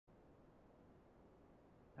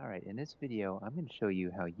All right, in this video, I'm going to show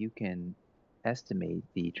you how you can estimate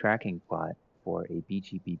the tracking plot for a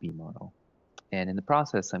BGBB model. And in the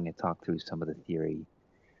process, I'm going to talk through some of the theory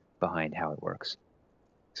behind how it works.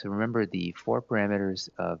 So remember, the four parameters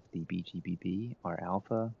of the BGBB are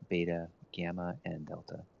alpha, beta, gamma, and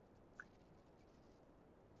delta.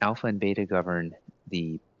 Alpha and beta govern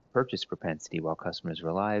the purchase propensity while customers are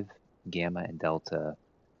alive. Gamma and delta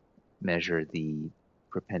measure the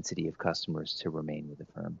propensity of customers to remain with the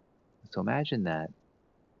firm. So imagine that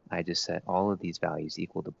I just set all of these values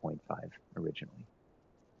equal to 0.5 originally.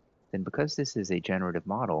 Then because this is a generative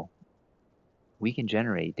model, we can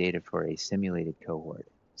generate data for a simulated cohort.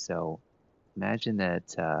 So imagine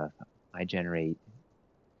that I generate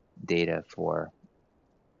data for,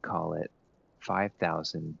 call it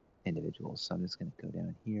 5,000 individuals. So I'm just going to go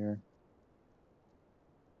down here,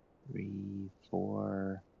 3,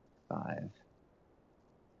 4, 5.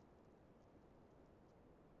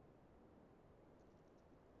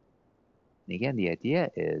 And again, the idea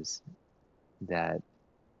is that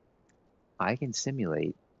I can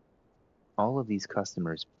simulate all of these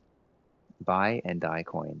customers buy and die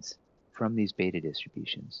coins from these beta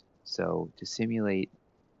distributions. So to simulate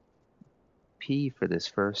P for this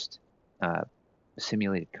first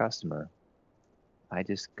simulated customer, I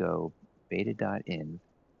just go beta.inv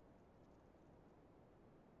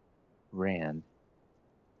rand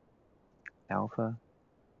alpha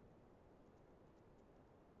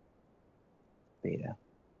beta.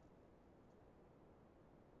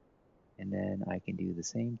 And then I can do the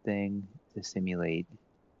same thing to simulate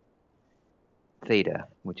theta,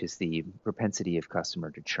 which is the propensity of customer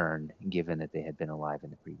to churn given that they had been alive in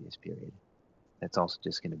the previous period. That's also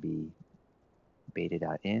just going to be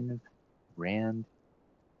beta.inv rand,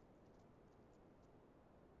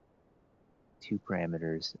 two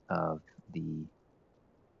parameters of the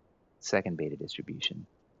second beta distribution.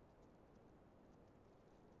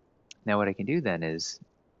 Now what I can do then is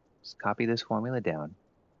just copy this formula down,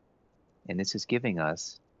 and this is giving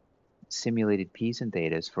us simulated P's and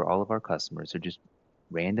thetas for all of our customers, so just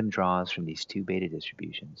random draws from these two beta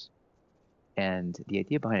distributions. And the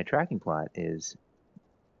idea behind a tracking plot is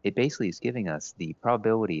it basically is giving us the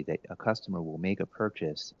probability that a customer will make a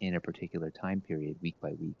purchase in a particular time period week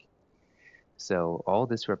by week. So all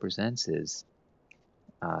this represents is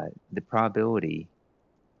the probability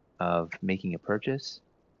of making a purchase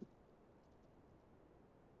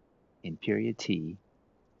in period T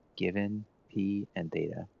given P and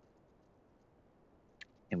theta.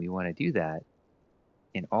 And we want to do that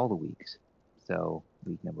in all the weeks. So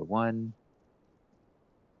week number 1,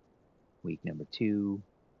 week number 2,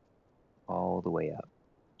 all the way up.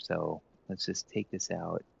 So let's just take this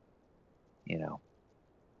out,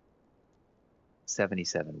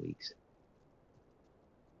 77 weeks.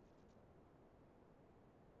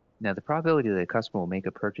 Now the probability that a customer will make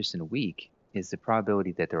a purchase in a week is the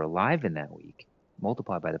probability that they're alive in that week,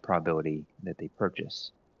 multiplied by the probability that they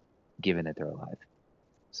purchase, given that they're alive.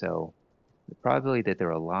 So the probability that they're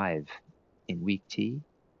alive in week T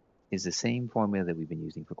is the same formula that we've been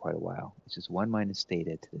using for quite a while. It's just 1 minus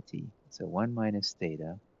theta to the T. So 1 minus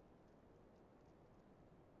theta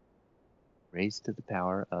raised to the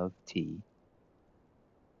power of T.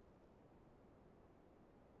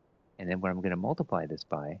 And then what I'm going to multiply this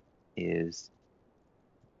by is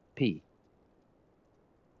P.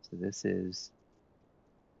 So this is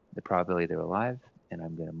the probability they're alive, and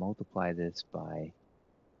I'm going to multiply this by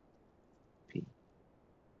P.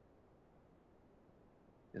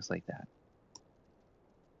 Just like that.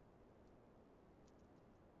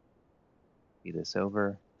 Copy this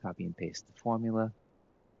over, copy and paste the formula.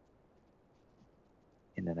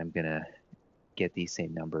 And then I'm going to get these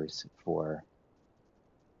same numbers for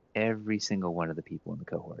every single one of the people in the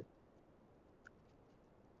cohort.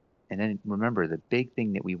 And then remember, the big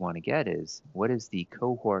thing that we want to get is, what is the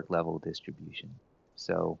cohort level distribution?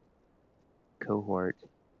 So cohort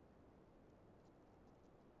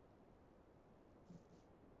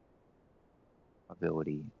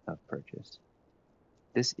probability of purchase.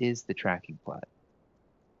 This is the tracking plot.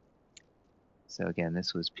 So again,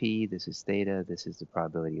 this was P, this is theta, this is the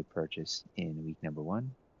probability of purchase in week number 1.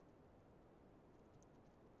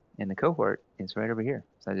 And the cohort is right over here.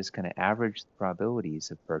 So I just kind of average the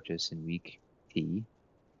probabilities of purchase in week T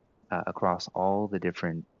across all the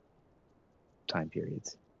different time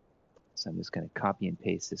periods. So I'm just going to copy and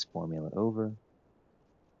paste this formula over.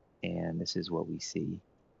 And this is what we see.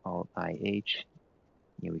 Alt IH.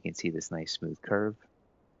 We can see this nice smooth curve.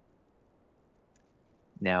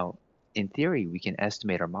 Now, in theory, we can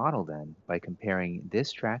estimate our model then by comparing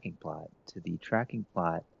this tracking plot to the tracking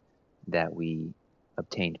plot that we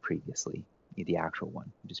obtained previously, the actual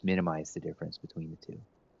one, just minimize the difference between the two.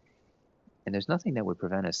 And there's nothing that would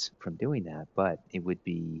prevent us from doing that, but it would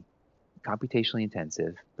be computationally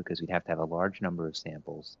intensive because we'd have to have a large number of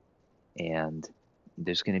samples, and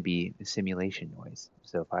there's going to be simulation noise.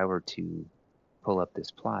 So if I were to pull up this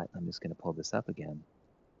plot, I'm just going to pull this up again.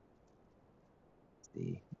 Let's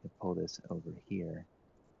see, pull this over here.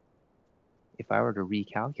 If I were to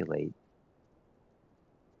recalculate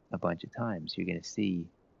a bunch of times, you're going to see,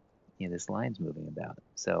 this line's moving about.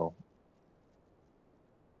 So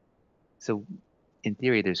in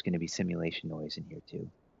theory, there's going to be simulation noise in here too.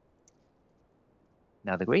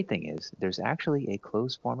 Now, the great thing is there's actually a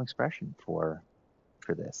closed form expression for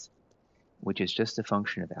this, which is just a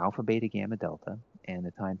function of alpha, beta, gamma, delta, and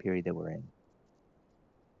the time period that we're in.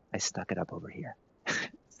 I stuck it up over here.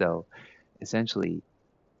 So essentially,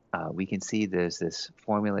 we can see there's this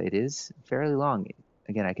formula. It is fairly long.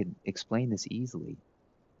 Again, I could explain this easily,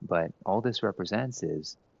 but all this represents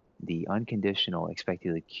is the unconditional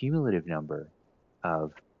expected cumulative number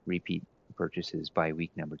of repeat purchases by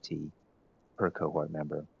week number T per cohort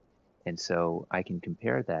member. And so I can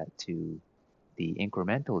compare that to the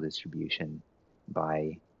incremental distribution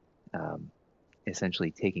by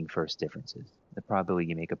essentially taking first differences. The probability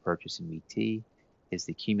you make a purchase in week T is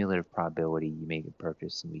the cumulative probability you make a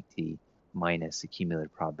purchase in week T minus the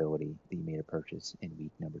cumulative probability that you made a purchase in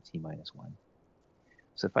week number T minus 1.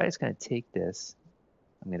 So if I just kind of take this,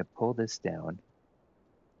 I'm going to pull this down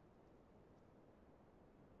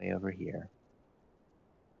way over here.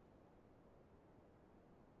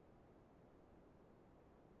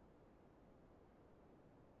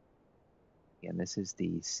 Again, this is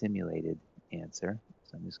the simulated answer.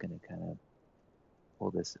 So I'm just going to kind of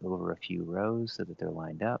pull this over a few rows so that they're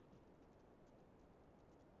lined up.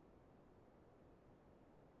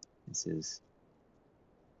 This is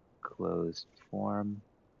closed form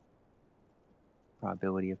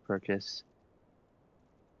probability of purchase.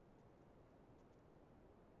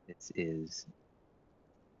 This is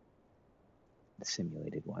the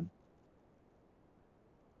simulated one.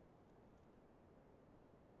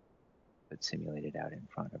 But simulated out in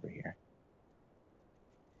front over here.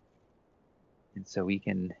 And so we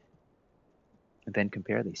can then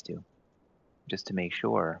compare these two just to make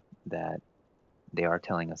sure that they are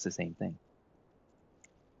telling us the same thing.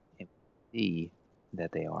 And we see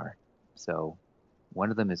that they are. So one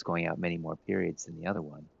of them is going out many more periods than the other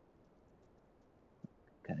one.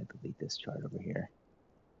 Kind of delete this chart over here.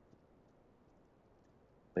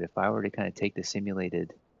 But if I were to kind of take the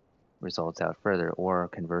simulated results out further, or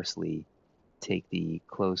conversely, take the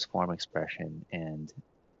closed form expression and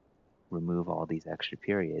remove all these extra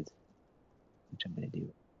periods, which I'm going to do,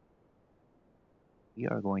 we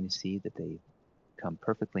are going to see that they come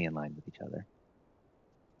perfectly in line with each other.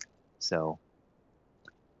 So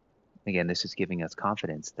again, this is giving us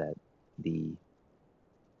confidence that the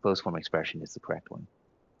closed form expression is the correct one.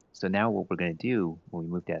 So now what we're going to do when we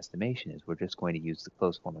move to estimation is we're just going to use the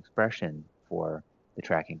closed form expression for the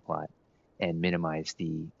tracking plot and minimize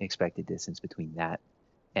the expected distance between that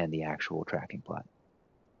and the actual tracking plot.